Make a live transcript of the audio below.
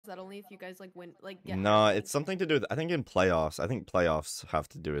that only if you guys like win, like get No, higher it's something to do with. I think in playoffs. I think playoffs have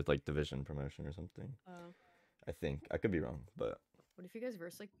to do with like division promotion or something. Oh. I think I could be wrong, but What if you guys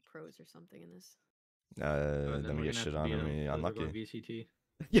verse like pros or something in this? then we we're get gonna have shit to on beat and 'em we 'cause we're unlucky. going VCT.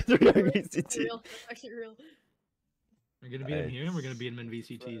 Yeah, they're going That's VCT. real. That's actually real. We're gonna beat him here, and we're gonna Right. beat him in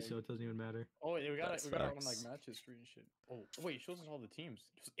VCT, Frag. so it doesn't even matter. Oh, wait, we got That's our own like facts. match history and shit. Oh, wait, it shows us all the teams.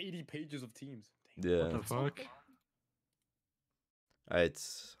 Just 80 pages of teams. Yeah. What the fuck?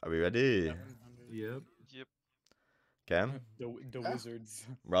 Alright, are we ready? 700. Yep. Yep. Cam? The Wizards.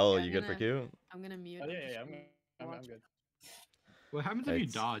 Raul, Yeah, you good for Q? I'm gonna mute. Oh, I'm yeah, just yeah, gonna I'm watch. good. What happens if you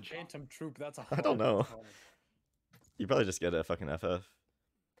It's- dodge? Phantom Troop, that's a I don't hard know. call. You probably just get a fucking FF.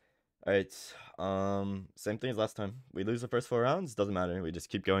 Alright, same thing as last time. We lose the first 4 rounds, doesn't matter. We just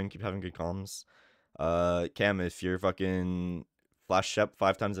keep going, keep having good comms. Cam, if you're fucking flash Shep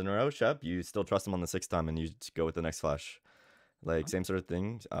 5 times in a row, Shep, you still trust him on the 6th time and you just go with the next flash. Like, same sort of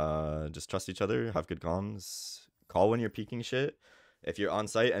thing. Just trust each other, have good comms. Call when you're peeking shit. If you're on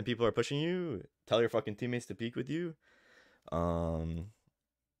site and people are pushing you, tell your fucking teammates to peek with you.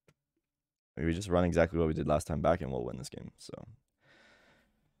 We just run exactly what we did last time back and we'll win this game. So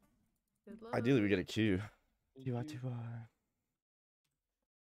Good luck. ideally we get a Q.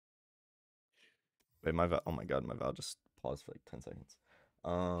 Wait, my Val, oh my god, my Val just paused for like 10 seconds.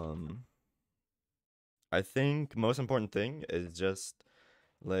 I think most important thing is just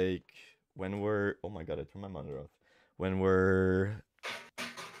like when we're, oh my god, I turned my monitor off. When we're,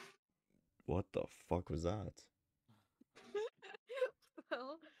 what the fuck was that?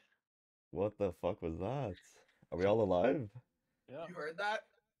 Well, What the fuck was that? Are we all alive? Yeah. You heard that?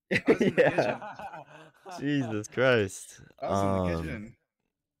 I was in the kitchen. Yeah. Jesus Christ. I was in the kitchen.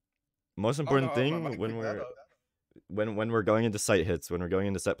 Most Oh, important no, thing my mic when picked that we're up. when we're going into site hits, when we're going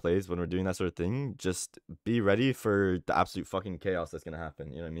into set plays, when we're doing that sort of thing, just be ready for the absolute fucking chaos that's gonna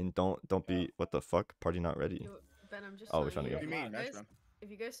happen. You know what I mean? Don't be what the fuck? Party not ready. yo, Ben, I'm just. Oh, we telling found a you, go. What do you mean, if match guys- run? If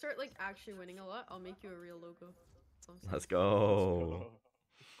you guys start like actually winning a lot, I'll make you a real logo. That's all I'm saying. Let's go.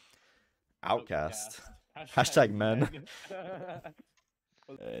 Outcast. Hashtag Hashtag men. That's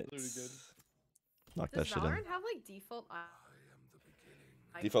literally good. It's- Knock Does that shit in. Valorant have like default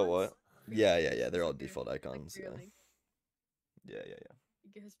Default icons? what? Yeah. They're all Okay, default like, icons. Yeah. really? Yeah.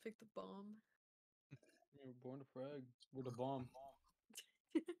 You guys picked the bomb. We're born to frag. We're the bomb.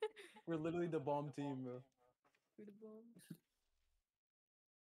 We're literally the bomb team, bro. Who the bomb?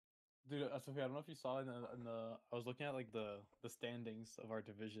 Dude, Sophia, I don't know if you saw in the I was looking at like the standings of our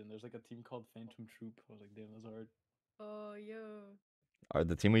division. There's like a team called Phantom Troop. I was like, damn, that's hard. Oh, yo.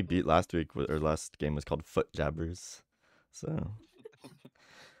 The team we beat last week or last game was called Foot Jabbers. So.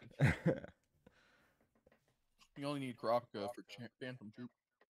 You only need Karapika for Phantom Troop.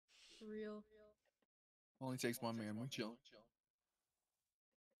 Real. Only takes one man. We chillin'.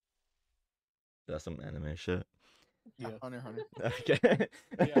 That's some anime shit. Yeah. Hunter. Okay.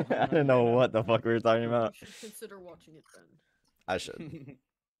 Yeah, I don't know what the fuck we were talking about. You should consider watching it then. I should. It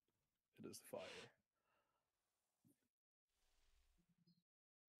is fire.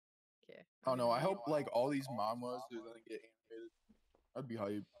 Okay. Oh no, I hope like all these manhwas do then get animated. I'd be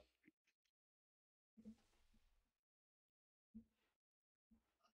hype.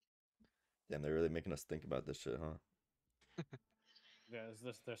 Damn, they're really making us think about this shit, huh? Yeah, it's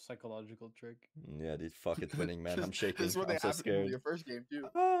this their psychological trick. Yeah, dude, fuck it's winning, man. I'm shaking. This is what I'm they so happened in scared. your first game too.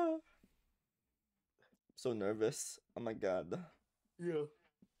 Ah. So nervous. Oh my god. Yeah.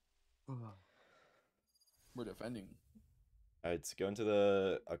 We're defending. Alright, let's go into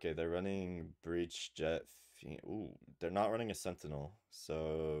the. Okay, they're running Breach, Jet. Ooh, they're not running a Sentinel.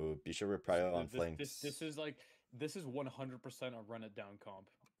 So be sure we're prio on flanks. This is 100% a run it down comp.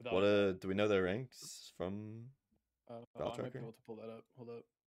 without What a doubt. do we know their ranks from? I Val might be tracker? able to pull that up. Hold up.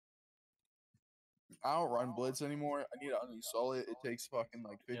 I don't run Blitz anymore. I need to uninstall it. It takes fucking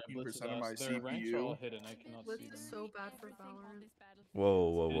like Yeah, 15% Blitz is of my ass. Their ranks are all CPU. hidden. I cannot Blitz see is them. so bad for Valorant.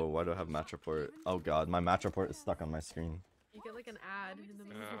 Whoa! Why do I have match report? Oh god, my match report is stuck on my screen. You get like an ad in the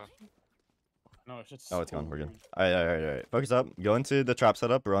middle. No, it's just. Oh, it's so gone. We're good. weird. Alright. Focus up. Go into the trap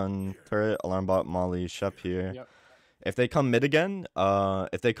setup. Run turret, alarm bot, Molly, Shep here. Yep. If they come mid again,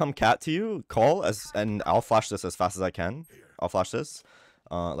 if they come cat to you, call and I'll flash this as fast as I can. I'll flash this,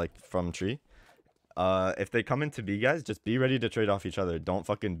 like from tree. If they come into B, guys, just be ready to trade off each other. Don't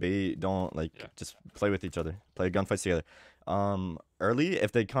fucking bait. Don't just play with each other. Play gunfights together. Early,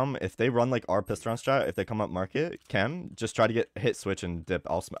 if they run like our pistol round strat, if they come up market, Cam, just try to get hit switch and dip.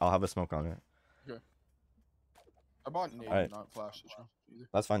 I'll have a smoke on it. I bought nade, Alright. not flash this round either.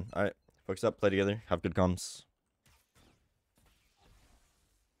 That's fine. All right, focus up, play together, have good comms.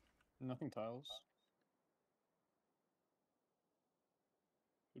 Nothing tiles.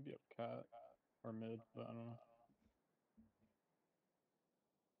 Could be a cat or mid, but I don't know.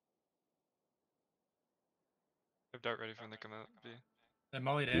 Have dart ready for when they come out. B. That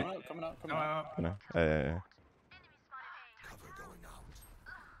molly Coming did. out, coming out, coming No, out. No. Yeah.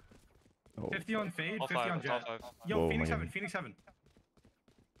 Oh, 50 on fade, All 50 five. on It's all jet. five. Yo, Whoa, Phoenix my 7, God. Phoenix 7.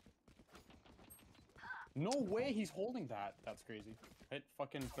 No way, he's holding that. That's crazy. Hit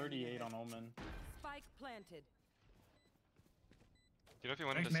fucking 38 on Omen. Spike planted. You know if you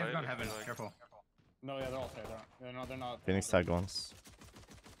wanted Phoenix to may have side, gone heaven. like, Careful. No, yeah, they're all fair. They're not. Phoenix tagged once.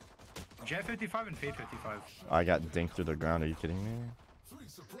 Jet 55 and fade 55. I got dinked through the ground. Are you kidding me?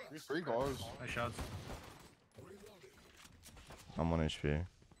 3 goals. Nice shots. I'm 1 HP.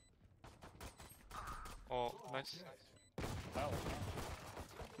 Oh, nice. Hell.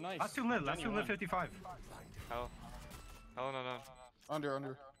 Nice. Last two lit, last two lit 21. 55. Hell. Hell no. Under.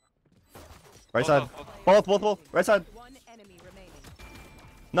 Right Both, side. both. Both. Right side. One enemy remaining.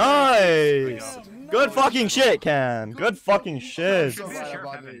 Nice. Yeah. Good fucking shit, Cam. Good fucking shit. Should be glad a I sheriff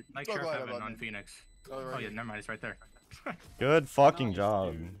bought heaven. it. Like So sheriff glad I heaven bought on it. Phoenix. Oh, Oh yeah, never mind, it's right there. Good fucking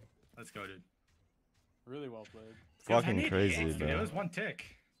job. Let's go, dude. Really well played. Yo, I Fucking need crazy, hits, dude. It bro. was one tick.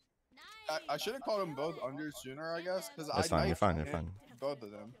 I should have called them both under sooner, I guess, because I That's fine. You're knifed fine. You're hit fine. both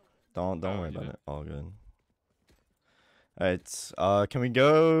of them. Don't Oh, worry you about did. it. All good. Alright. Can we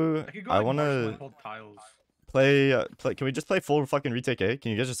go? I could go I like wanna Marshall and hold tiles. play. Can we just play full fucking retake A?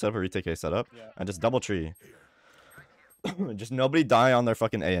 Can you guys just set up a retake A setup Yeah. and just double tree? Just nobody die on their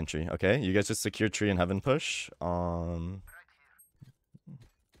fucking A entry, okay? You guys just secure tree and heaven push.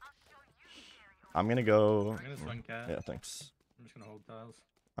 I'm gonna go. I'm gonna swing cat. Yeah, thanks. I'm just gonna hold tiles.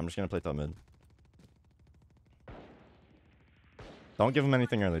 I'm just gonna play top mid. Don't give him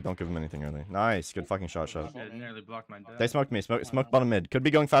anything early. Don't give him anything early. Nice, good fucking shot. Shit, nearly blocked my death. They smoked me. Smoke bottom mid. Could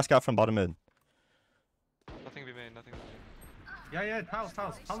be going fast cap from bottom mid. Nothing be made. Nothing be made. Yeah, tiles.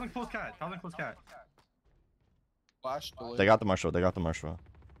 Tiles and close cat. Tiles and close cat. Flash delay. They got the marshal. They got the marshal.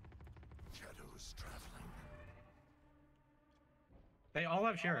 They all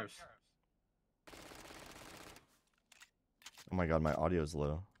have sheriffs. Oh my god, my audio's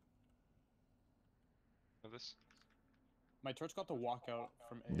low. Know this. My turret's got the walkout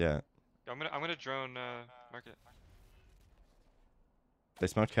from A. Yeah, I'm gonna drone market. they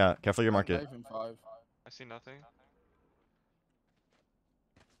smoked cat. Careful your market. Knife in 5. I see nothing.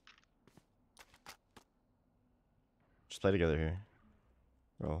 Just play together here.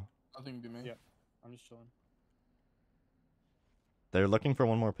 Roll. Nothing to me. Yeah. I'm just chilling. They're looking for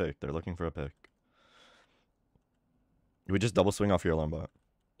one more pick. They're looking for a pick. We just double swing off your alarm bot.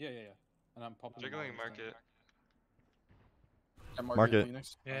 Yeah. And I'm popping. the Jiggling bottom market. Yeah, Market.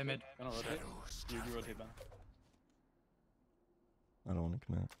 Phoenix. Yeah, mid. Gonna rotate. You rotate then. I don't want to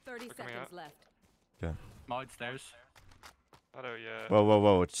commit. 30 They're coming seconds out. left. Mollied stairs. Auto, yeah.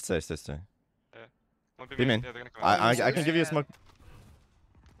 Whoa. Stay. One Be main. Yeah, they're gonna come out. I can give you a smoke.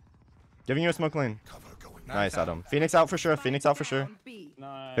 Giving you a smoke lane. Nice, Adam. Phoenix out for sure. Phoenix out for sure. On B.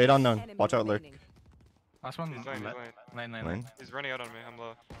 Nice. Fade unknown. Enemy Watch out, lurk. remaining. Last one. He's lane, Lane. he's lane. Lane. Lane. He's running out on me. I'm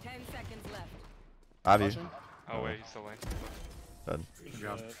low. 10 seconds left. I have you. Flashing. Oh wait, he's still lane. Dead. Good Good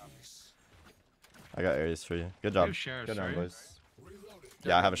job. shit. I got areas for you. Good job. Two sheriffs, Good round, right? boys.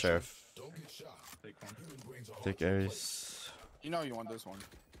 Yeah, I have a sheriff. Take one. Take Ares. You know you want this one.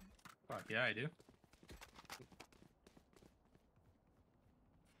 Fuck, yeah, I do.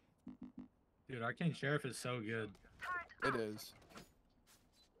 Dude, Arcane Sheriff is so good. It is.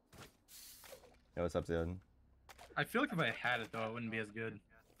 Yo, what's up, Zayden? I feel like if I had it though, it wouldn't be as good.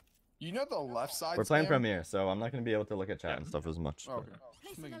 You know the left side. We're playing spam? Premiere, so I'm not gonna be able to look at chat and stuff as much. Oh, but- okay.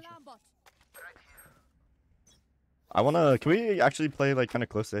 Just making sure. I wanna. Can we actually play like kind of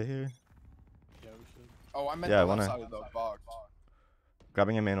close A here? Yeah, we should. Oh, I meant Yeah, I the left wanna- side of the box.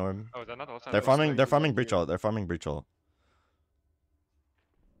 Grabbing a main orb. Oh, is that not the left side? They're of the farming. screen? They're farming breach ult. They're farming breach ult.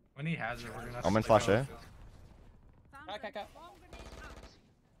 When he has it, we're gonna have I'm to in play flash go. A. Cat.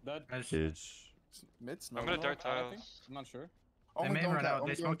 Dead. Nice. Huge. Mid's I'm gonna no, dart I think. tiles. I'm not sure. Only may going run cat, out.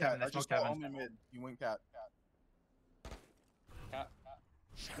 only They going smoked heaven, cat. they I just smoked saw heaven. only mid. You went cat. Cat.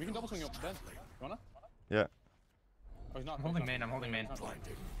 We can double swing up then. You wanna? Yeah. Oh, he's not. I'm holding main. I'm holding main.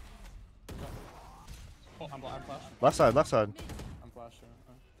 Oh, I'm flash. Left side. Left side. I'm flash.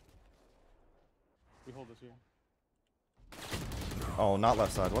 We hold this here. Oh, not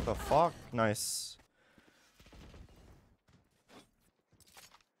left side. What the fuck? Nice.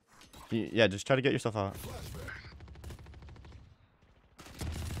 Yeah, just try to get yourself out.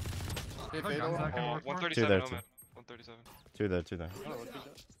 Hit Oh, fatal. guns that can Oh, work for? 137 there, Omen. 137. Two there. You wanna rotate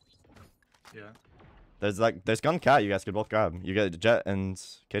that? Yeah. There's gun cat. You guys could both grab. You get Jet and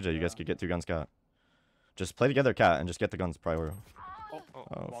KJ. You guys Yeah. could get two guns cat. Just play together cat and just get the guns prior. Oh,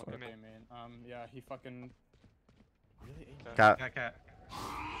 Oh, Walk fuck. up A main. Yeah, he fucking. Really ate Cat. Cat.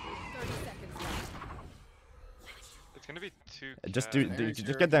 30 seconds left. It's gonna be two. Just cat. do Mary's just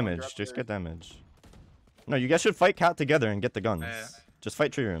here, get someone damage. drop Just there. get damage. No, you guys should fight cat together and get the guns. Yeah. Just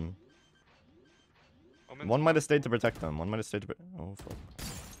fight tree room. Omen's One might have stayed to protect them. One might have stayed to. Oh fuck.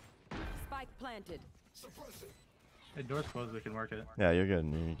 Spike planted. Hey, door's closed. We can work it. Yeah, you're good.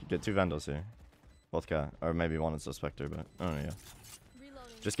 You get two vandals here. Both cat, or maybe one is a specter, but oh yeah.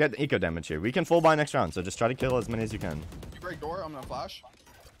 Reloading. Just get eco damage here. We can full buy next round, so just try to kill as many as you can. You break door. I'm gonna flash.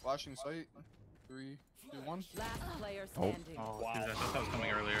 Flashing sight. 3, 2, 1. Last player Oh. standing. Oh, Wow. dude, I thought that was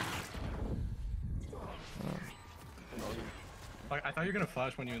coming earlier. Like, I thought you were gonna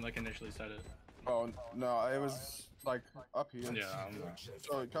flash when you like initially said it. Oh no, it was like up here. Yeah.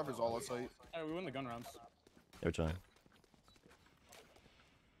 So it covers all the sight. Hey, we win the gun rounds. You're trying.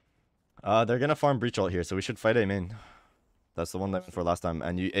 They're gonna farm breach ult here, so we should fight A main. That's the one that for last time,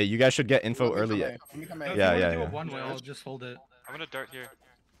 and you guys should get info Let me early. come A, let me come No, A. if Yeah, you wanna yeah, do yeah. it one way, I'll just hold it. I'm gonna dart here.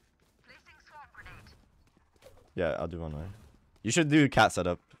 Yeah, I'll do one way. You should do cat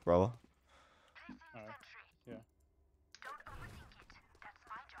setup, bro. Alright. Yeah.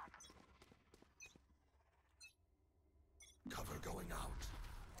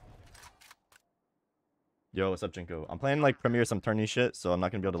 Yo, what's up, Jinko? I'm playing like Premiere some tourney shit, so I'm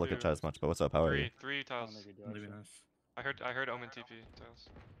not gonna be able to look at Two. chat as much. But what's up? How are you? Three I tiles. don't think we do, Maybe actually. nice. I heard Omen TP tiles.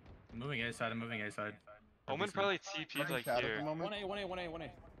 I'm moving A side. I'm moving A side. Omen probably TP'd Running like cat at the here. moment. 1A, 1A, 1A, 1A.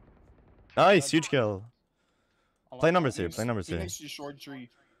 Nice, huge kill. I'll Play lock numbers that. here. Play numbers here. Phoenix, you short tree.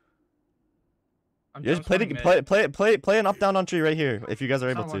 I'm You just play swanning the mid. play an up down on tree right here if you guys are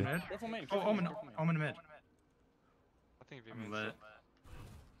It's able not one to. mid. Careful main. Oh, Careful Omen, main, careful main. Omen mid. I think it'd be I'm mid. lit.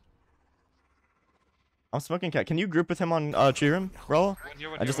 I'm smoking cat. Can you group with him on tree room, bro? One here,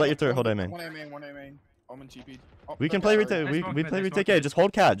 one And just here, let your turret hold A main. 1A main, 1A main. Omen TP. Oh, We can they're play cat retake. already. Nice smoke We mid, play nice retake smoke A. mid. Just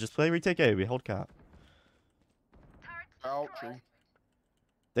hold cat. Just play retake A. We hold cat. Out tree.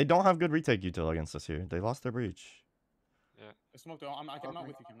 They don't have good retake util against us here. They lost their breach. I smoked it. I'm out with you,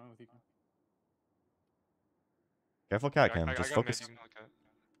 Cam. I'm out with you, Cam. Careful cat Yeah, cam. I Just got focus. mid, you can look at.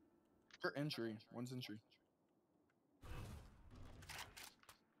 They're entry. One's entry.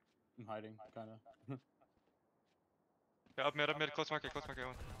 I'm hiding, kinda. Yeah, up mid, close market, one.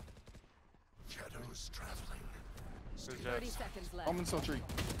 Who's 30 Jabs? seconds left. Omen still tree.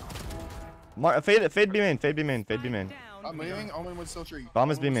 Fade B main. Fade B main. Fade B main. Down. I'm leaving. Omen was still tree.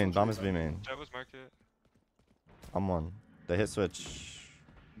 Bomb is B Omen was main. still Bomb is tree. B main. Jab was market. I'm one. They hit switch.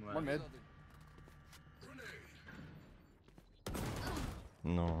 I'm lit. One mid.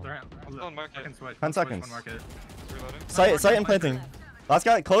 No. They're at- Still on market. I can switch. 10 One switch, seconds. one market. Reloading. Sight and planting. Left. Last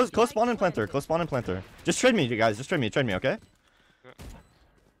guy, close spawn and planter. Close spawn and planter. Just trade me, you guys. Just trade me, okay? Yeah.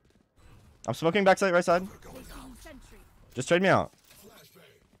 I'm smoking backside, right side. Sentry. Just trade me out.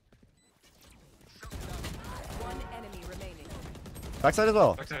 One enemy remaining. Backside as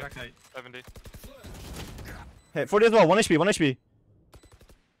well. Backside, backside. 70. Hey, 40 as well. 1 HP, 1 HP.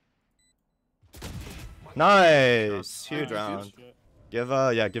 Nice. Huge Ah, round. shit. Give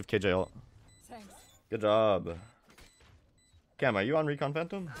KJ ult. Thanks. Good job. Cam, are you on Recon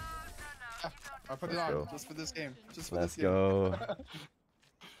Phantom? I put it Let's on go. just for this game. Just for Let's this game. go.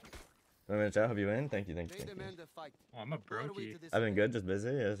 Chat, hope you win. Thank you. Oh, I'm a brokey. I've been good, just busy.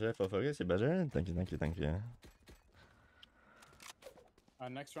 Yes, sir. Full focus. You're better. Thank you.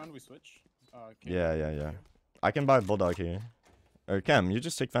 Next round we switch. Cam. Yeah. I can buy Bulldog here. Or Cam, you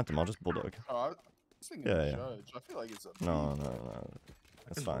just take Phantom. I'll just Bulldog. Oh, I was thinking Yeah. Judge. I feel like it's a No.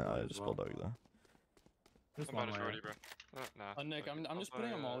 That's can fine. Bulldog I as just well. Bulldog though. Just I'm one about way. shorty, bro. Nah. Nick, I'm just I'll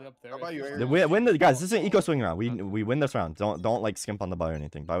putting buy, a molly up there. How about if you, you're Aaron? still- Win the guys. This is an eco swing round. We win this round. Don't like skimp on the buy or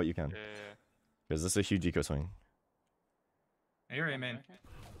anything. Buy what you can, Yeah. because this is a huge eco swing. Hey, you're A main.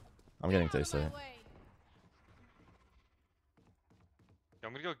 I'm getting tasty. Yeah,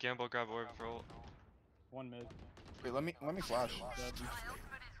 I'm gonna go gamble, grab orb for ult. One mid. Wait, let me flash. Dead.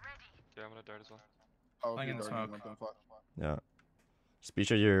 Yeah, I'm gonna dart as well. Oh, Playing in the okay, smoke. let them flash. Yeah. Just be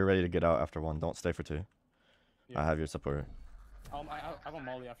sure you're ready to get out after one. Don't stay for two. I Yeah. have your support. I have a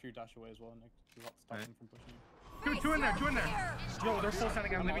molly after you dash away as well, Nick. To stop Right. him from pushing you. Two in there. Yo, they're full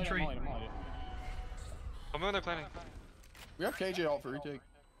standing on I'm living tree. mollied, I'm mollied. I'm on there planning. We have KJ out for retake.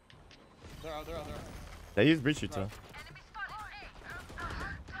 They're out. They use breach util.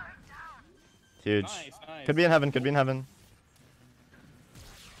 Huge. Nice. Could be in heaven.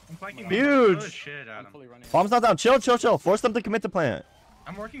 I'm flanking. Huge. Oh, shit, I'm Adam. fully running. Bomb's not down. Chill. Force them to commit to plant.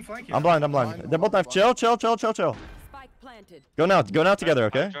 I'm working flanking. I'm blind. They're both knife. Chill. Spike planted. Go now together,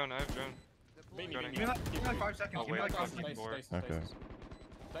 okay? I have drone. Bait me, Joining. bait Give me. me like 5 seconds. Oh, Give me wait, like I'll 5 wait. seconds. Four. Okay.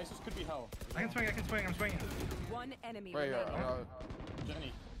 Dices could be hell. I can swing, I'm swinging. One enemy Right, remaining.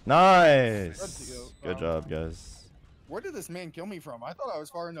 Jenny. Nice. Let's go. Good job, guys. Where did this man kill me from? I thought I was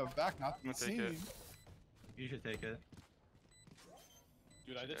far enough back not to be I'm gonna take it. seen. You should take it.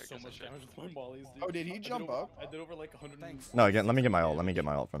 Dude, I did Yeah, I so guess I much should. damage with my mollies, dude. Oh, did he jump over, up? I did over like 100. No, again, let me get my ult. Let me get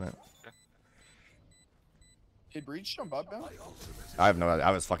my ult from it. Did Breach jump up, Ben? I have no idea.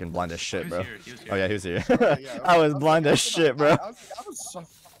 I was fucking blind as He shit, was bro. here, he was here. Oh yeah, he was here. Okay, yeah, I was like, blind as what shit, the bro. fuck? I was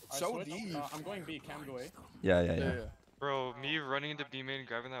so Switch. deep. I'm going B. Cam go A. Yeah, yeah, Yeah, yeah. yeah. Bro, me running into B main,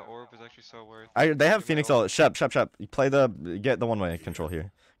 grabbing that orb was actually so worth. They have Give me Phoenix ult. ult. Shep. You play get the one-way control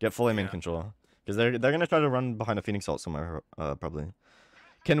here. Get fully main Yeah. control. Because they're gonna try to run behind a Phoenix ult somewhere, probably.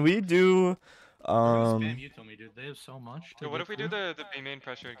 Can we do Spam you told me, dude. They have so much. to Yo, what get if we do through. the B main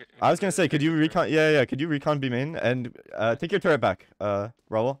pressure? And I was gonna say, could you recon? recon? Yeah, could you recon B main and take your turret back,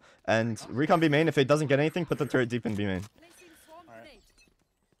 Raul, and recon B main. If it doesn't get anything, put the turret deep in B main. Placing swarm Alright. grenade.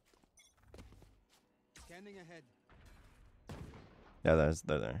 Scanning ahead. Yeah, they're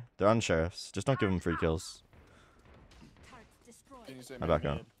there. They're on sheriffs. Just don't give them free kills. Target destroyed. Can you say I man? back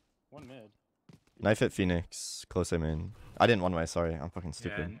out. One mid. Knife hit Phoenix. Close A main. I didn't one way. Sorry, I'm fucking Yeah,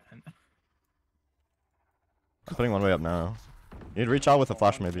 stupid. and I'm putting one way up now. You'd reach out with a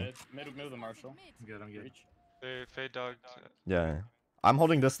flash One maybe. Mid with the Marshall. I'm good, I'm good. Reach. They fade dog. Yeah. I'm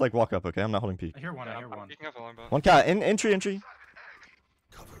holding this like walk up. Okay, I'm not holding peak. I hear one, I hear I'm one. peeking up alarm bot. One cat in entry.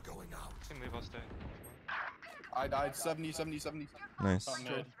 Cover going out. Can leave, I'll stay. I died 70. Nice. Top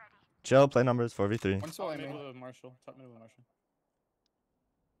mid. Chill. Play numbers. 4v3. One solo, I Top mid mean. with a Marshall. Top mid with a Marshall.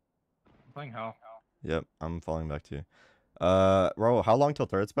 I'm playing hell. Yep. I'm falling back to you. Ro, how long till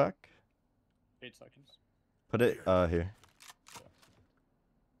turret's back? 8 seconds. Put it here.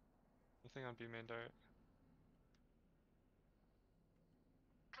 Nothing on B main dart.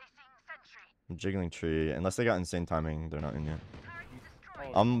 I'm jiggling tree. Unless they got insane timing, they're not in yet.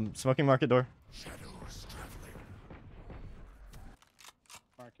 Oh, I'm smoking market door.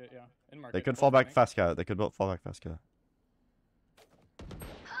 market, yeah. In market. They could both fall back coming. fast cat. They could fall back fast cat.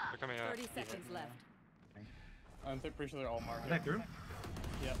 They're coming out. 30 seconds left. I'm pretty sure they're all market. Is that through?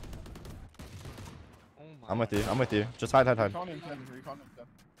 Yeah. Oh my. I'm with you. I'm with you. Just hide. Recon in 10. Recon in 10.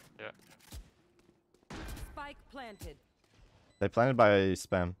 Spike planted. They planted by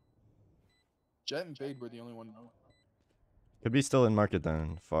spam. Jet and Fade were the only one. Could be still in market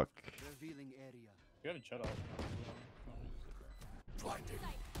then. Fuck. Revealing area. You got a jet out.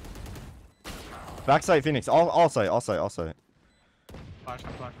 Backside Phoenix. All site. Flash, I'm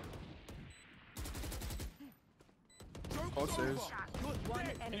flash. Both stairs. One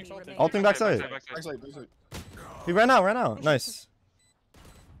enemy ulted. remaining. Ulting backside. Backside. He ran out. Nice.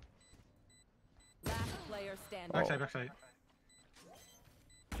 Last player standing. Backside, backside.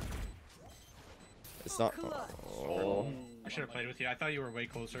 It's not. Oh. I should have played with you. I thought you were way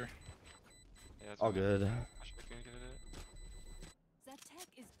closer. Yeah, it's All fine. good. I should be communicated it.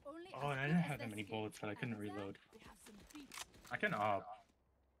 Oh, and I didn't have that many bullets, but I couldn't reload. I can op.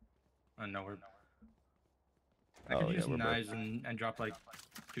 Oh, no, we're. I Oh, could yeah, use we're broke. knives and drop like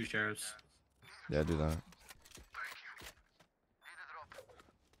 2 sheriffs. Yeah, do that.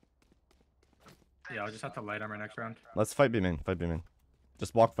 Yeah, I'll just have to light armor next round. Let's fight B main.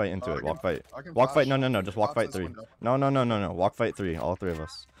 Just walk fight into I it. can- Walk fight. I can Walk fight. flash. No. Just walk Flash fight this 3. window. No. Walk fight 3. All 3 of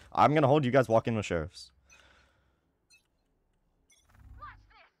us. I'm gonna hold you guys. Walk in with sheriffs.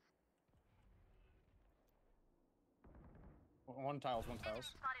 One tiles.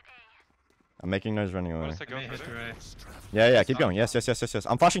 I'm making noise running What away. does that I go may hit for? through A. Yeah. Keep going. Yes.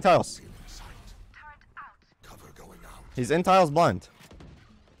 I'm flashing tiles. Cover going out. He's in tiles blind.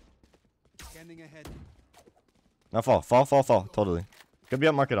 Scanning ahead. Now fall. Totally. Could be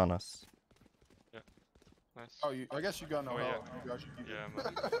up market on us. Nice. Oh, I guess you got no Oh, help. yeah. You got your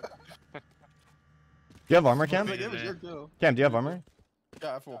Yeah, keeper. Do you have armor, Cam? Like, it was your kill. Cam, do you have armor?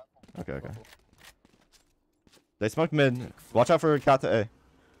 Yeah, full. Okay. They smoked mid. Watch out for cat to A.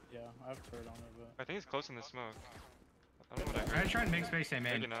 Yeah, I have turret on it, but I think he's close in the smoke. I don't know what I'm gonna try and make space A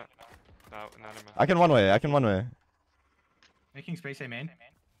Maybe main. not. No, not in my. I can one way. Making space A main.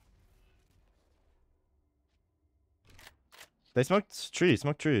 They smoked tree.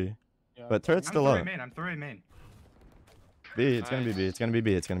 yeah. But turret's I'm still throwing up. main. I'm throwing main. B. It's gonna be B. It's gonna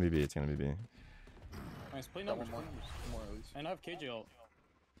be B. Nice. Play Got numbers. one more at least. And I have KJ ult.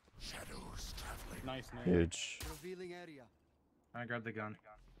 Shadows traveling. Nice. Huge. Revealing area. I grabbed the gun.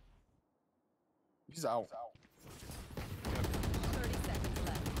 He's out. 30 seconds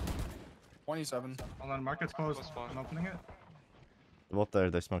left. 27. Hold on, market's closed. Close spawn. I'm opening it. They're both there.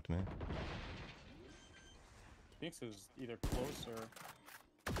 They smoked me. Phoenix is either close or.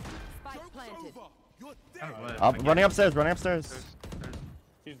 Spike planted. Oh, what? Up, running upstairs. There's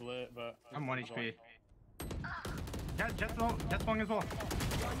He's lit, but I'm 1 he's HP. Jet swung as well.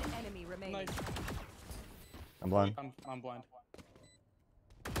 One enemy remaining. Nice. I'm blind. I'm blind.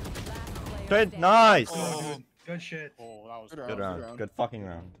 Last player Trade. standing. Nice. Oh, good shit. Oh, that was Good round. Good fucking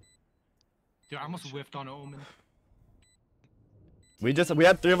round. Dude, I almost whiffed on Omen. We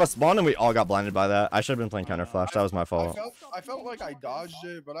had 3 of us spawn and we all got blinded by that. I should have been playing counter flash. That was my fault. I felt like I dodged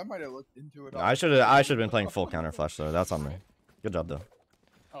it, but I might have looked into it. I should have been playing full counter flash though. That's on me. Good job though.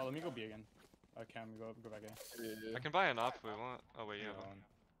 Oh, let me go B again. I can go back in. I can buy an op if we want. Oh wait, you have one.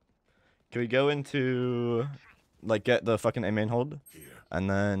 Can we go into like get the fucking A main hold? And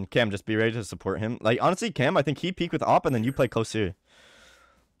then Cam, just be ready to support him. Like honestly, Cam, I think he peek with op and then you play close here.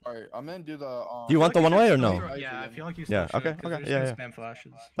 Alright, I'm gonna do the. Do you want the one way or no? Yeah, I feel like you Yeah, still should, okay, 'cause okay, they're just yeah, gonna spam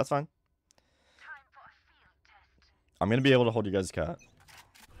flashes. That's fine. I'm gonna be able to hold you guys' cat.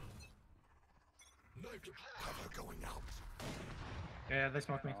 Cover going out. Yeah, they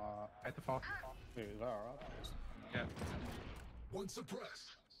smoked me. At the fall. Wait, is that our op? Yeah. One suppressed.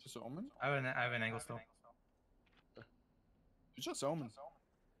 Just Omen? I have an angle still. It's just Omen.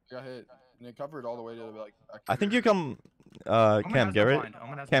 I got hit. And it covered all the way to the like. I think you come Omen Cam, has no Garrett. blind.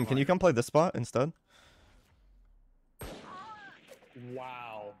 Omen has no Cam, can you blind. come play this spot instead?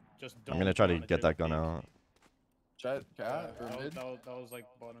 Wow. Just I'm gonna try to don't get that gun peek. out. Jet, cat, or That was, mid. that was like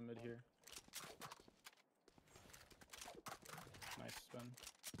bottom mid here. Nice spin.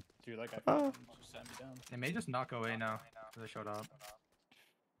 Dude, like I Oh. just sat me down. They may just not go away now. They showed up.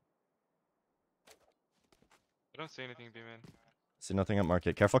 I don't see anything, B-man. See nothing at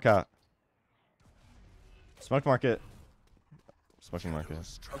market. Careful, cat. Smoke market. Smoking market.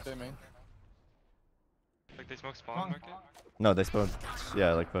 Okay, man. Like they smoke spawn Long. market. No, they spoke.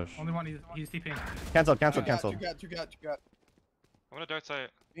 Yeah, like push. Only one, he's TPing. Cancelled, Two cancelled, cat, cancelled. two cat. I'm gonna dart site.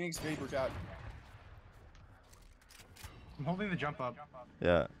 Phoenix Vapor cat. I'm holding the jump up.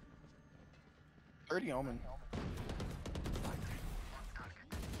 Yeah. 30 Omen.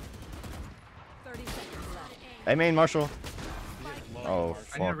 30 seconds left. Hey, main Marshall. Oh, I need to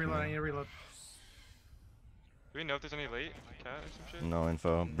fuck. reload, I me. need to reload. Do we know if there's any late cat or some shit? No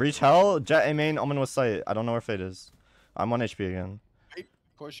info. Breach hell. Jet A main. Omen with sight. I don't know where Fate is. I'm on HP again.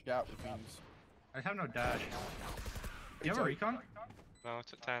 Push cat with Phoenix. I just have no dash. Do you have a recon? No,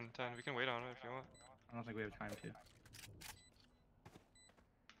 it's at 10. We can wait on it if you want. I don't think we have time to.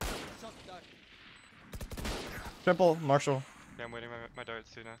 Triple Marshall. Yeah, I'm waiting my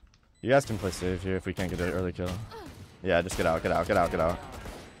darts too now. You guys can play safe here if we can't get an early kill. Yeah, just get out, get out, get out, get out.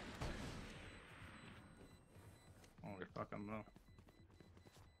 Holy fuck, I'm low.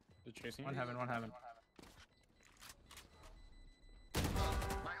 They're chasing One you? heaven, one heaven.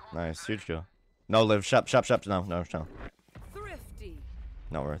 Nice, huge kill. No, live, shep. No, no. Thrifty.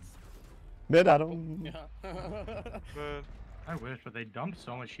 Not worth. Mid Adam. Yeah. But I wish, but they dumped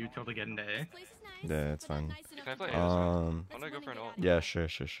so much util to get into A. Yeah, it's fine. can I play A this round? Um, I'm gonna go for an ult. yeah, sure.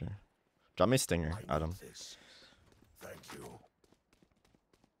 Drop me Stinger, Adam. This. Thank you.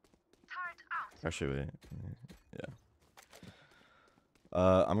 Actually, wait.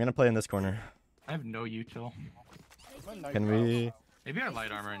 Yeah. I'm gonna play in this corner. I have no util. Can we? Maybe our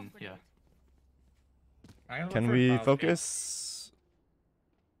light armor and yeah. Can we focus?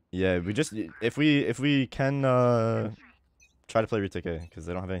 Yeah, we just if we can try to play retake A because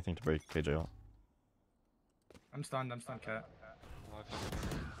they don't have anything to break KJ out. I'm stunned, cat. Oh, I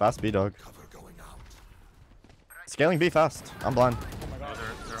fucking- Fast B dog. Cover going out. Scaling B fast. I'm blind.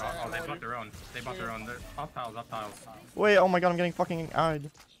 Oh, they bought their own. They bought their own. They're up tiles. Wait, oh my god, I'm getting fucking eyed.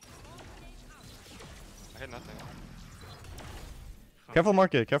 I hit nothing. Careful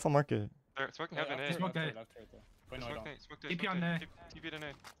market. They're smoking heaven A. Smoke A. Wait, no, I don't. Smoke A. TP on A. TP in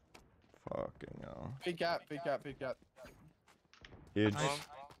A. Fucking hell. Big cat. Huge.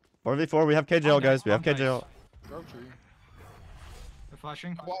 Bomb. 4v4. We have KJL, Bomb guys. We have nice. KJL. Grove tree. They're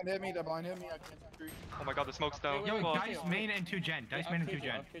flashing. That blind hit me. I can't see tree. Oh my god, the smoke's down. Yo, Fuck. Dice main and 2 gen. Dice main and 2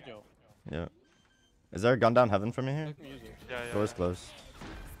 gen. Yeah. Is there a gun down heaven for me here? Yeah. Door's closed.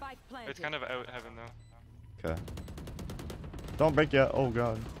 Spike planted. It's kind of out heaven though. Okay. Don't break yet. Oh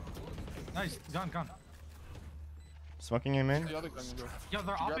god. Nice, gone. Smoking A main. The other gun go. Yo,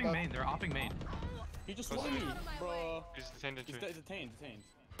 they're grab opping that? main. They're opping main. He just swung me, bro. He's detained in He's tree. detained.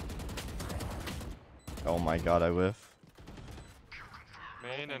 Oh my god, I whiff.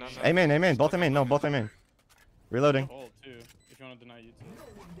 Main and I'm A main. Both A main. No, both A main. Reloading. Hold too, if you want to deny you too.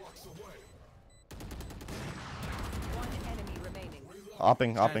 One enemy remaining.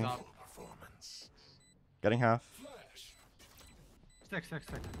 Opping. Guys up. Performance. Getting half. Stick.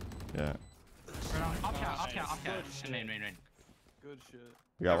 Yeah. Right on. Up cat. And main. Good shit.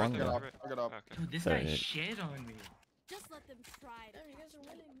 We got Right one. there, Yeah. right. I got up. Okay. Dude, this Sorry. guy shit on me. let them try to Damn, you guys are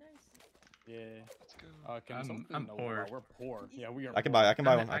catch me. winning. Nice. Yeah. Let's go. Can I'm- someone I'm know poor. about- We're poor. Yeah, we are. I can poor. buy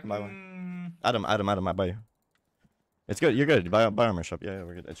one. I can buy one. Adam, I buy you. It's good. You're good. Buy armor shop. Yeah,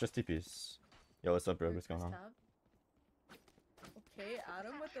 we're good. It's just TPs. Yo, what's up, bro? What's going on? Okay,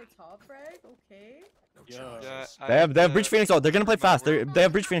 Adam with the top frag. Okay. No Yeah. charges. Yeah, They have breach phoenix ult. They're gonna play fast. They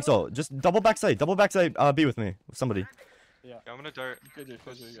have breach phoenix ult. Just double backside. B with me. With somebody. Yeah, I'm gonna dart. Good, good,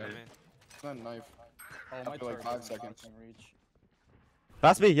 Close good, to good. main. It's not a knife. Oh, my After like turret 5 doesn't seconds. fucking reach.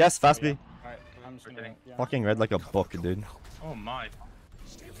 Fast B. Yes, fast B. Alright, I'm just gonna. Rotating. Yeah. Fucking red like a book, dude. Oh my. Yeah,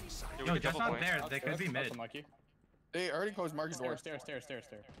 we Yo, could that's double not point. there. That's They could good, be that's mid. unlucky. They already closed Marcus' door. Stair.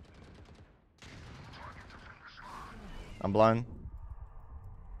 I'm blind.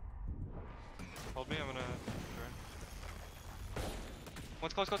 Hold me, I'm gonna turn.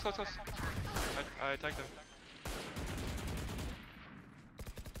 One's close. I tagged him.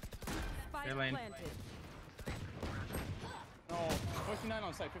 Spike Your lane. planted. No, 59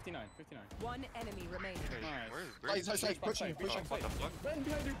 on site. 59. One enemy remaining. Hey, Nice. where's Side, pushing you, pushing. What the fuck? Right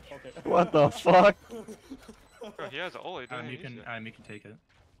behind you. Okay. What the fuck? Bro, he has ult. Don't You use can it. you can take it.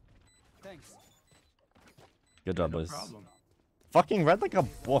 Thanks. Good job, No boys. problem. Fucking red like a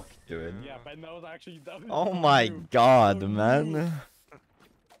book, dude. Yeah, but that was actually. That was Oh so my new. god, So man. new.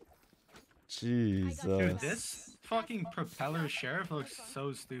 Dude, Jesus. this fucking propeller sheriff looks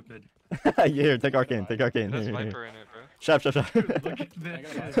so stupid. Yeah, here, take arcane. There's Here. Viper in it, bro. Shut. Look at I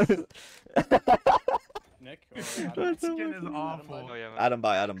this. Nick. Or That's Adam. so Skin is fucking- awful. Oh yeah, man. Adam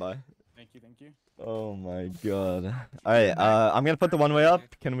buy. Thank you. Oh my god. Alright, I'm gonna put the one way up.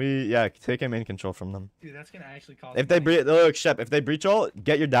 Can we, yeah, take main control from them. Dude, that's gonna actually cost. If they money. breach, look, Shep, if they breach ult,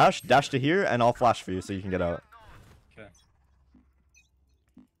 get your dash to here, and I'll flash for you so you can get out. Okay.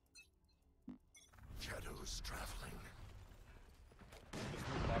 Shadows traveling.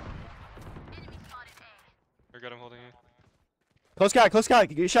 I got him holding you. Close cat. Shep.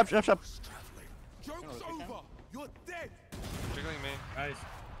 Traveling. Joke's over. You're dead. Jiggling main. Nice.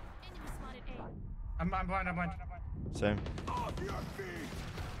 Enemy spotted A. I'm blind. Same. Off your feet.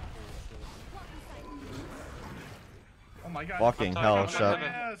 Oh my god. Fucking I'm hell, talking Shep. about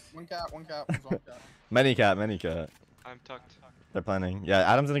Yes. One cat, one's on cat. Many cat. I'm tucked. They're planning.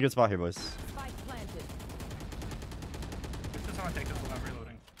 Yeah, Adam's in a good spot here, boys. Spike planted. Just wanna take this while I'm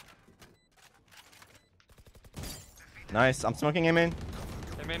reloading. Nice. I'm smoking A main.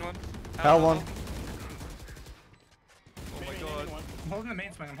 Hey, main one. Hell one. Oh my god. I'm holding the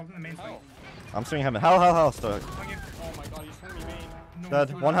main swing. I'm swinging heaven. Hell. Stoic. Swinging. Oh my god, you swung me main. No, Dead.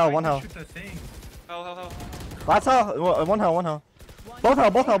 dude, One I hell, can one hell. Shoot the thing. Hell. Last hell. One hell. Both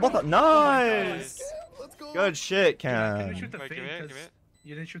hell. Nice. Let's go. Good shit, Can we Cam. shoot the Wait, thing? give me it. 'Cause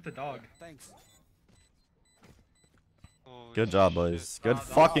you didn't shoot the dog. Holy Good job, shit. boys. Good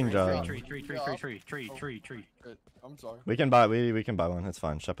fucking Tree, job. Tree. I'm sorry. We can buy one. It's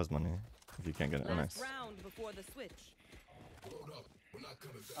fine. Shep has money. If you can't get it, oh, Last nice. round before the switch. Load up. We're not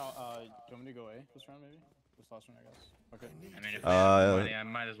coming back. Do you want me to go A this round maybe? This last round, I guess. Okay. I mean, if I have money, Uh, I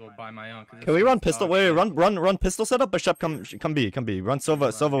might as well buy my own. 'Cause Can this we run thing pistol? sucks. Wait, run pistol setup. But Shep, come B. Run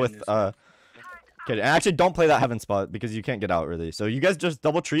Sova with Okay, and actually don't play that heaven spot because you can't get out really. So you guys just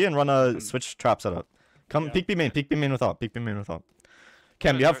double tree and run a switch trap setup. Come Yeah. peek B main without.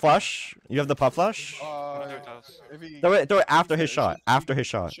 Cam, you have flash? You have the pop flash? If he, Throw it after his shot. should- After his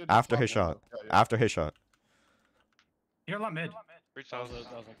shot. should After pop his one. shot. Yeah. After his shot. You're a lot mid. Breach That house. was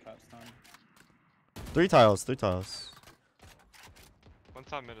a cat's time. 3 tiles. One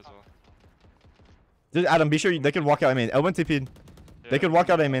top mid as well. Dude, Adam, be sure they could walk out A main. Elwin TP'd. They Yeah. could walk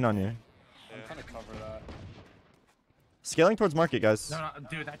out A main on you. I'm Yeah. trying to cover that. Scaling towards market, guys. No,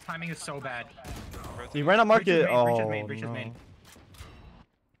 dude, that timing is so bad. He ran up market. Oh, Breach is main. no.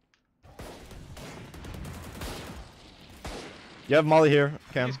 You have Molly here,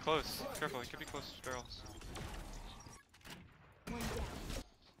 Cam. He's close. Careful, he could be close to barrels. No,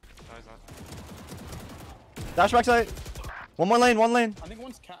 he's not. Dash backside. One more lane. I think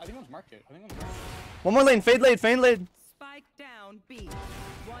one's market. One more lane. Fade lane. Spike down B.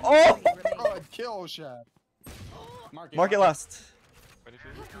 One Oh! enemy remaining. Oh, kill shot. Market last. Ready for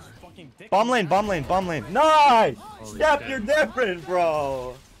you? Fucking dick. Bomb lane. Nice! Holy Step, shit. you're different,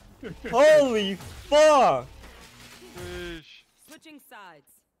 bro. Holy fuck. Fish. Switching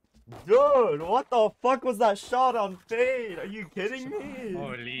sides. Dude, what the fuck was that shot on fade? Are you kidding me?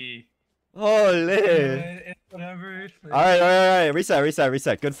 Holy. Holy. It's whatever. Alright.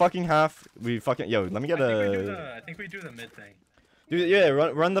 Reset. Good fucking half. We fucking, yo, let me get a... I think we do the mid thing. Dude, yeah,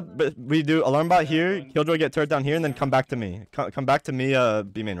 run the... We do alarm bot here, Killjoy get turret down here, and then come back to me. Come back to me,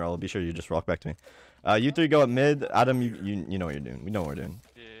 B main roll. Be sure you just rock back to me. You three go up mid. Adam, you know what you're doing. We know what we're doing.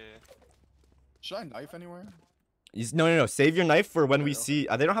 Yeah. Should I knife anywhere? No. Save your knife for when we see.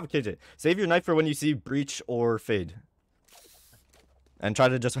 They don't have a KJ. Save your knife for when you see breach or fade. And try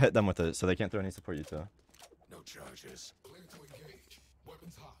to just hit them with it so they can't throw any support you to. No charges. Clear to engage.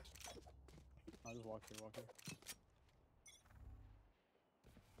 Weapons hot. I'll just walk here.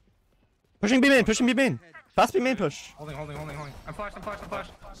 Pushing B main. Pushing B main. Fast B main push. Holding. I'm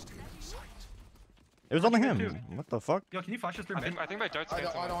flashed. It was only him. What the fuck? Yo, can you flash us through mid? I think my dart's I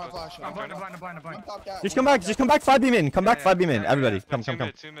don't have flash. I'm blind. One top cat, Just one come back. Just come back. 5 B main. Come back. Yeah, 5 B main. yeah, Everybody, Wait, come. two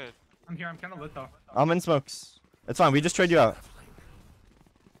mid. I'm here. I'm kind of lit though. I'm in smokes. It's fine. We just trade you out.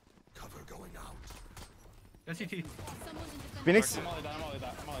 Cover going out. SCT. Someone's in defense. Phoenix. I'm all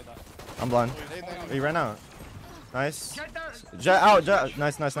that. I'm blind. top. He ran out. Nice. Jet down. Jet out. Jet.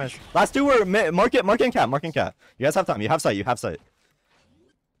 Nice. Last two were mark and cat. You guys have time. You have sight.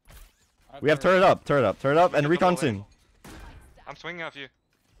 We have turret up, and recon soon. I'm swinging off you.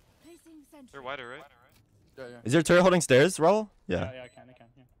 Placing sentry. They're wider, right? Yeah. Is your turret holding stairs, Raul? Yeah. Yeah, I can.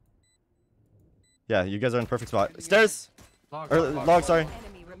 Yeah, you guys are in perfect spot. Stairs! Log. Or log, sorry.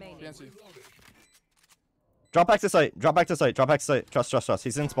 Enemy remaining. Fancy. Drop back to site. Trust.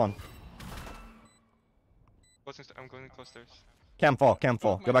 He's in spawn. I'm going close stairs. Cam fall.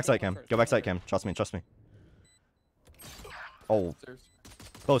 Go back site, Cam. Trust me. Oh, Stairs.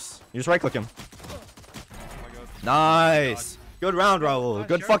 close. You just right click him. Oh my god. Nice. Good round, Raul.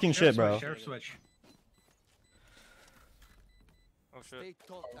 Good fucking shit, bro. Sheriff switch. Oh shit. Stay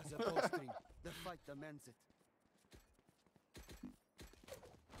taut as a bowstring. The fight demands it.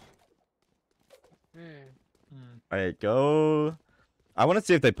 Alright, go. I want to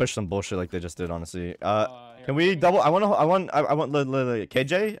see if they push some bullshit like they just did, honestly. Can we double? I want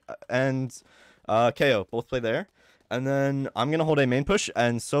KJ and KO both play there, and then I'm gonna hold a main push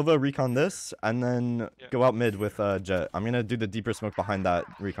and Sova recon this, and then go out mid with Jet. I'm gonna do the deeper smoke behind that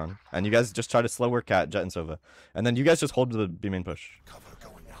recon, and you guys just try to slow work Cat, Jet, and Sova, and then you guys just hold the B main push. Cover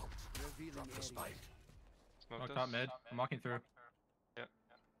going out. Drop the spike. Smoked Smoke us. top mid. I'm walking through.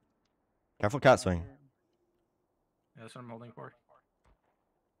 Careful Cat swing. Yeah, that's what I'm holding for.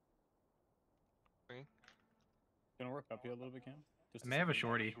 Gonna work up you a little bit, Cam. I may have a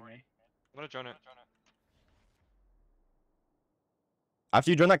shorty. I'm gonna drone it. After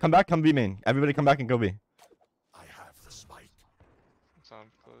you drone that, come B main. Everybody come back and go B. I have the spike. So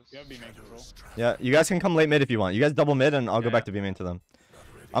I'm close. You have B main control. Yeah, you guys can come late mid if you want. You guys double mid, and I'll go back to B main to them.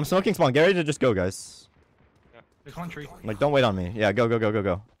 I'm smoking spawn. Get ready to just go, guys. There's one tree. Like, don't wait on me. Yeah,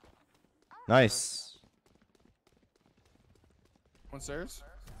 go. Nice. One stairs.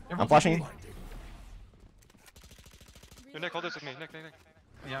 I'm flashing. Yo, Nick, hold this with me. Nick.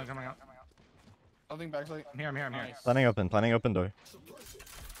 Yeah, I'm coming out. Nothing backside. I'm here. Nice. Planning open door.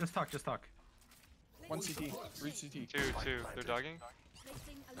 Just talk. One CT. Reach CT. Two. They're dogging.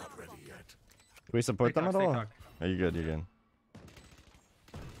 Placing alarm Not ready bomb. yet. Can we support them at Stay all? tucked. Are you good?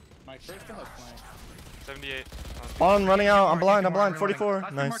 My first still has flank. 78. On, running out. I'm Two blind. more, 44.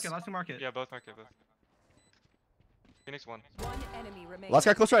 Last Nice. two market. Yeah, both market. Phoenix 1. One enemy remaining. Last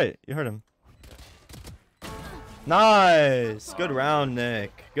guy close right. You heard him. Nice. Good round,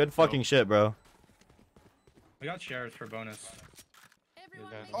 Nick. Good fucking shit, bro. We got shares for bonus.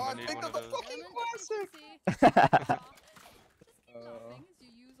 Everyone Yeah, makes Oh, I I need picked one up of the those. fucking Emergency. classic. Just nothing as you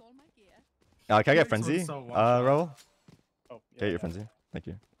use all my gear. Can I get This frenzy? one's so one-shot. Raul? Oh, Get your frenzy. Thank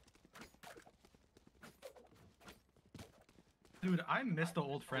you. Dude, I missed the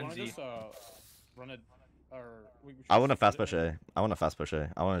old You wanna frenzy. just run it, or we should I want to split fast it push maybe? A. I want to fast push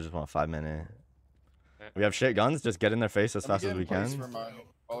A. I want to just want 5 minute. Yeah. We have shit guns. Just get in their face as fast Let as me we get in place can. for my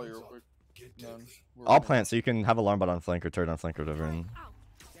volley real quick. Then we're I'll running. plant so you can have alarm bot on flank or turret on flank or whatever. And Out.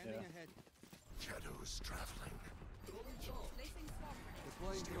 Scanning ahead. Shadows traveling. Placing swarm.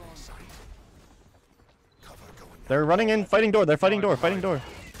 Deploying drone. Sight. Cover going out. they're running in, fighting door. They're fighting door.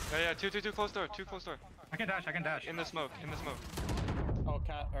 Yeah, two close door. I can dash. In the smoke. Oh,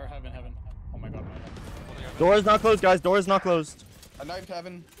 cat or heaven. Oh my god, my head. Holding over. Door is not closed, guys. Door is not closed. I knifed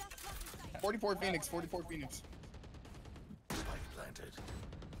heaven. 44 Phoenix. 44 Phoenix. Spike planted.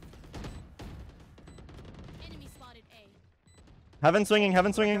 Enemy spotted A. Heaven swinging.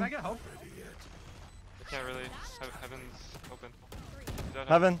 Can I get help? I can't really. Heaven's open. Is that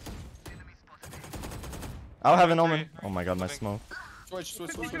Heaven. I'll heaven Three. omen. Oh my god, my smoke. Switch.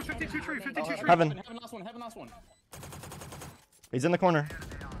 52 tree. Heaven. Heaven last one. He's in the corner.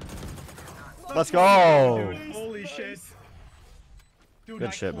 Let's go. Dude, holy shit. Dude, Good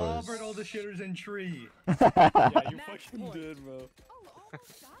I shit, boys. clobbered all the shitters in tree. Yeah, you Match fucking point. did, bro. Oh,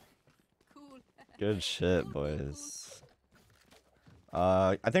 shot. Cool. Good shit, boys.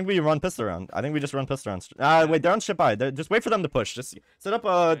 I think we run pistol round. I think we just run pistol round. Wait, they're on ship eye. Just wait for them to push. Just set up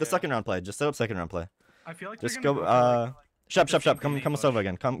the second round play. Just set up second round play. I feel like Just they're go. gonna for, like, Shep, the same come main with Sova push.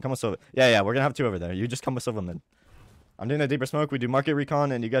 again. Come with Sova. Yeah, we're gonna have two over there. You just come with Sova mid. I'm doing a deeper smoke. We do market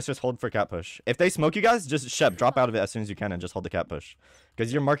recon, and you guys just hold for cat push. If they smoke you guys, just Shep, drop out of it as soon as you can, and just hold the cat push.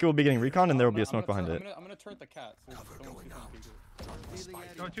 Because your market will be getting recon, and there will be a smoke behind it. I'm gonna turn the cat. So someone can peek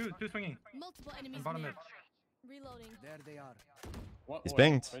it. Go two swinging. Multiple enemies Bottom near. mid. Reloading. There they are. He's Wait,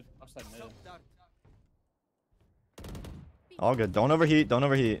 pinged. Right upside mid. All good. Don't overheat.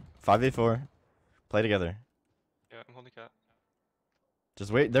 5v4. Play together. Yeah, I'm holding cat.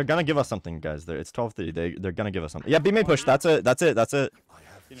 Just wait. They're gonna give us something, guys. It's 12-3. They're gonna give us something. Yeah, B main push. That's it.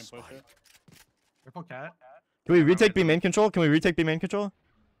 He didn't push it. Triple cat. Can we retake B main control?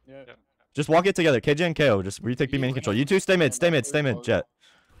 Yeah. Just walk it together. KJ and KO. Just retake B main control. You two stay mid. Jet.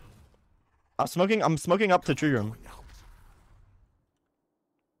 I'm smoking up to tree room.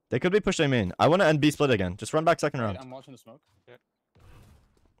 They could be pushing main. I want to end B split again. Just run back second round. I'm watching the smoke.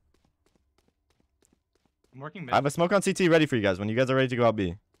 I'm working mid. I have a smoke on CT ready for you guys when you guys are ready to go out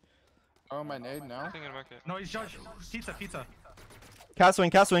B. Oh, my nade now. Nothing in market. No, he's judge. Pizza. Cat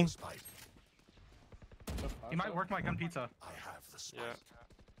swing. He might work my gun pizza. Yeah.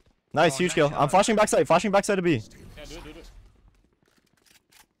 Nice, huge kill. I'm flashing backside to B. Yeah, do it.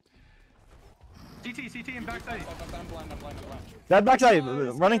 CT and backside. I'm blind. That backside,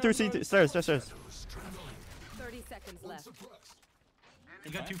 running through CT stairs. 30 seconds left.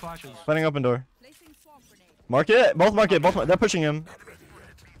 You got two flashes. Planning open door. Placing swamp grenade. Both. They're pushing him.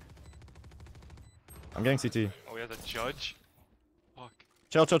 I'm getting CT. Oh, he has a judge. Fuck.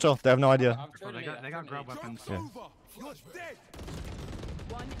 Chill. They have no idea. Bro, they got grab weapons. Yeah. Over. You're dead.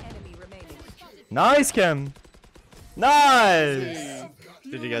 One enemy remaining. Nice, Kim. Nice.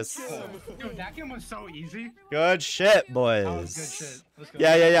 Did you guys? Dude, that game was so easy. Good shit, That was good boys. shit. Let's go.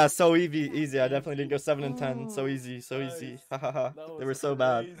 Yeah. So easy. I definitely didn't go 7 and 10. So easy. Hahaha. They were so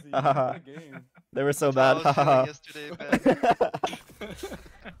bad. Hahaha. They were so bad. Hahaha.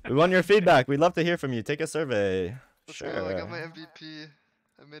 We want your feedback. We'd love to hear from you. Take a survey. Let's go, I got my MVP.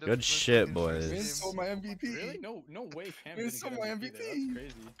 I made up Good for shit, my boys. first Win game. stole my MVP. Really? No way. Cam Win didn't stole get my MVP there. MVP. That's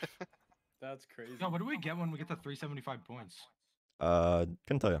crazy. That's crazy. Yo, what do we get when we get to 375 points?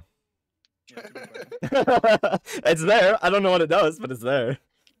 Couldn't tell you. Yeah, that's a good question. It's there. I don't know what it does, but it's there.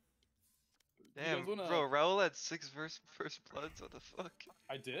 Damn, wanna- bro, Raul had 6 first bloods. What the fuck?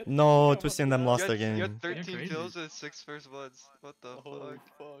 I did? No, Yeah, Twisty and what them the lost You their had, you game. had 13 crazy. kills with 6 first bloods. What the Holy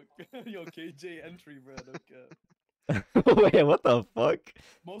fuck? fuck. Yo, KJ entry, bro. Okay. Wait, what the fuck?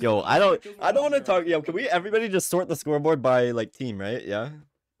 Most Yo, of I the don't kills were want to on talk. zero. Yo, can we everybody just sort the scoreboard by like team, right? Yeah,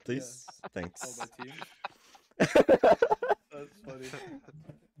 please. Oh, Thanks. by team? That's funny.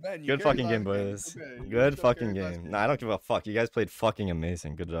 Ben, you Good carried fucking my game, game. boys. Okay, you Good still fucking carried my game. Nah, I don't give a fuck. You guys played fucking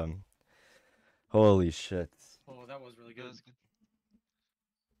amazing. Good job. Holy shit. Oh, that was really That good. was good.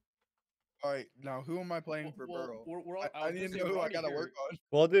 All right, now who am I playing for Well, Burrow? we're all, I need to know who I gotta work on.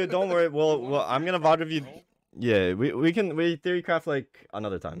 Well, dude, don't worry. Well, I'm gonna VOD review. No? Yeah, we theory craft like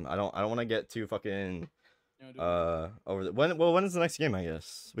another time. I don't want to get too fucking You wanna do it? over the when is the next game? I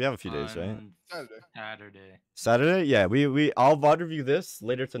guess we have a few days, right? On Saturday. Saturday. Saturday, yeah. I'll VOD review this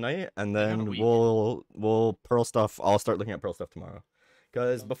later tonight, and got a then week. we'll Pearl stuff. I'll start looking at Pearl stuff tomorrow.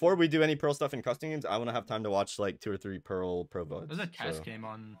 Because before we do any Pearl stuff in custom games, I want to have time to watch like 2 or 3 Pearl Pro VODs. There's a test so- game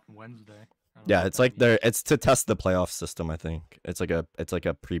on Wednesday. I don't know Yeah, what it's that like means. it's to test the playoff system. I think it's like a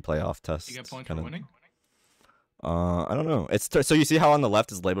pre-playoff test. You get points kind for of. winning? I don't know. So you see how on the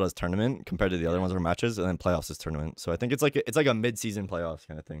left is labeled as tournament compared to the other ones are matches, and then playoffs is tournament. So I think it's like a mid-season playoffs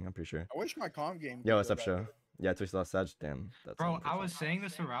kind of thing. I'm pretty sure. I wish my comm game. Yo, could what's go up, back show? to- Yeah, Twitch lost Sag. Damn. That's Bro, I unfortunate. was saying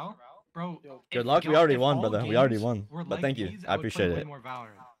this to Raul. Bro, Yo, Good if luck, we y'all- already if won, all brother. We already games won. were But like thank you. these, I would play appreciate way it. more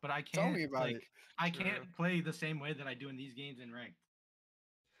Valorant. But I Tell can't me about it. I True. can't play the same way that I do in these games in ranked.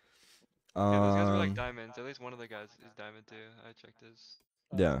 Yeah, those guys were like Um, diamonds. At least one of the guys is diamond too. I checked his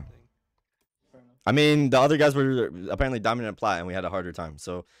yeah. thing. fair enough. I mean, the other guys were apparently diamond and plat, and we had a harder time.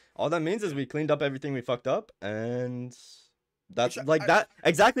 So all that means is we cleaned up everything we fucked up, and that's Which like I- that.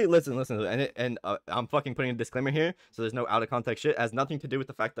 Exactly. Listen, and I'm fucking putting a disclaimer here, so there's no out of context shit. It has nothing to do with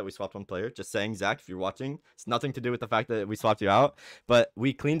the fact that we swapped one player. Just saying, Zach, if you're watching, it's nothing to do with the fact that we swapped you out. But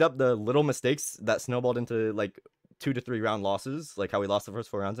we cleaned up the little mistakes that snowballed into like 2 to 3 round losses, like how we lost the first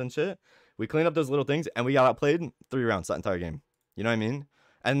 4 rounds and shit. We cleaned up those little things, and we got outplayed 3 rounds that entire game. You know what I mean?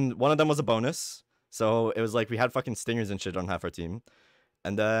 And one of them was a bonus. So it was like we had fucking stingers and shit on half our team.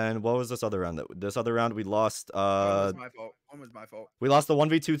 And then what was this other round? This other round we lost One was my fault. One was my fault. we lost the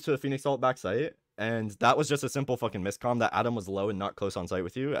 1v2 to Phoenix Salt backside, and that was just a simple fucking miscomm that Adam was low and not close on site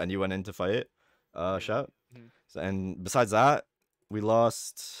with you, and you went in to fight. Shout. Mhm. And besides that, we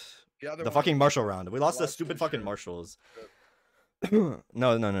lost The other the one fucking was- Marshall round. We lost the lost stupid to fucking Sure. Marshalls.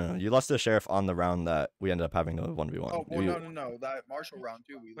 No. You lost to the sheriff on the round that we ended up having the 1v1. Oh, well, no. That Marshall round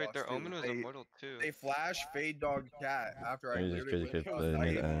too. We Wait, lost their too. Omen was immortal too. They flash fade dog cat after I Maybe just literally crazy went kid to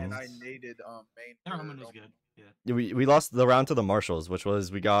play mid and I ends. naded main. Their for Omen was Omen. good. Yeah. Yeah, we lost the round to the Marshals, which was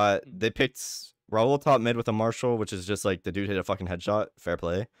they picked Raul top mid with a Marshal, which is just like the dude hit a fucking headshot. Fair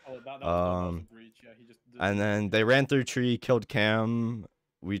play. Oh, that was a breach. Yeah, he just. And then they ran through tree, killed Cam.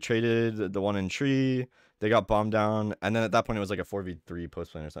 We traded the one in tree. They got bombed down, and then at that point it was like a 4v3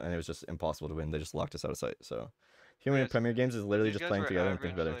 post plane or something, and it was just impossible to win. They just locked us out of sight. So, human Yes, Premier games is literally these just guys playing were together and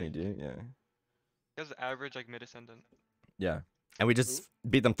thinking about average, everything you do. Yeah. He has average like mid ascendant. Yeah. And we just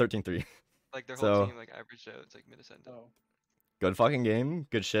beat them 13-3. Like their So- whole team like averaged out. It's like mid ascendant. Oh. Good fucking game.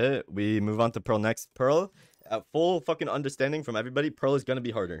 Good shit. We move on to Pearl next. Pearl, at full fucking understanding from everybody, Pearl is gonna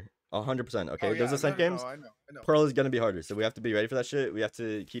be harder. 100%. Okay, Oh, those yeah, ascent no, games. I know. Pearl is gonna be harder, so we have to be ready for that shit. We have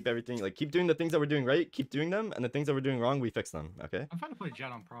to keep everything like keep doing the things that we're doing right, keep doing them, and the things that we're doing wrong, we fix them. Okay. I'm trying to play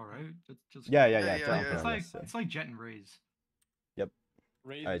Jet on Pro, right? Just Yeah. yeah, Pearl, yeah. Pearl, It's yes, like Jet and Raze.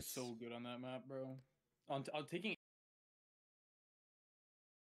 Raze Alright. is so good on that map, bro. On taking.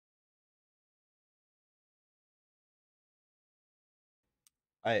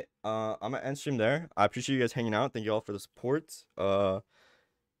 Alright, I'm gonna end stream there. I appreciate you guys hanging out. Thank you all for the support.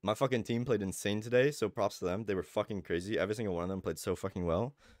 My fucking team played insane today, so props to them. They were fucking crazy. Every single one of them played so fucking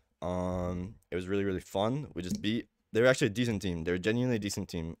well. It was really, really fun. We just beat. They were actually a decent team. They were genuinely a decent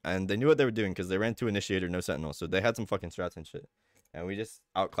team, and they knew what they were doing because they ran 2 initiator, no sentinel, so they had some fucking strats and shit. And we just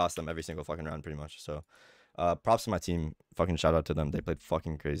outclassed them every single fucking round, pretty much. So, props to my team. Fucking shout out to them. They played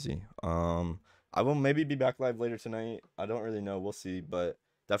fucking crazy. I will maybe be back live later tonight. I don't really know. We'll see, but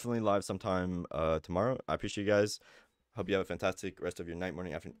definitely live sometime tomorrow. I appreciate you guys. Hope you have a fantastic rest of your night,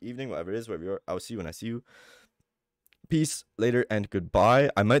 morning, afternoon, evening, whatever it is, wherever you are. I will see you when I see you. Peace, later, and goodbye.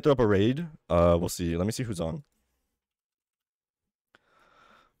 I might throw up a raid. We'll see. Let me see who's on.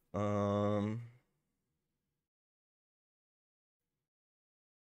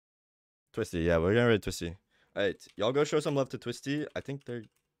 Twisty, yeah, we're gonna raid Twisty. Alright, y'all go show some love to Twisty. I think their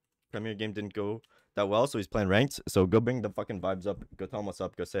Premier game didn't go that well, so he's playing ranked. So go bring the fucking vibes up. Go tell him what's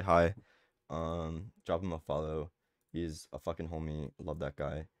up. Go say hi. Drop him a follow. He's a fucking homie. Love that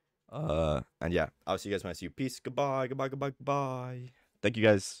guy. And yeah, I'll see you guys when I see you. Peace. Goodbye. Goodbye. Thank you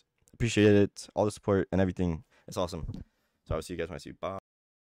guys. Appreciate it. All the support and everything. It's awesome. So I'll see you guys when I see you. Bye.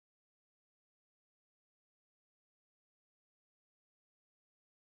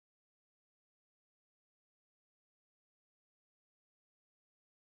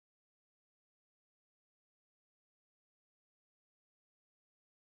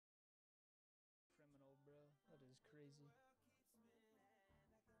 Criminal, bro. That is crazy.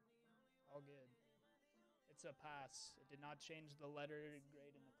 All good. It's a pass. It did not change the letter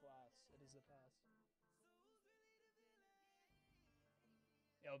grade in the class. It is a pass.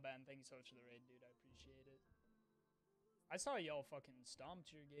 Yo, Ben, thank you so much for the raid, dude. I appreciate it. I saw y'all fucking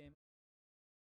stomped your game.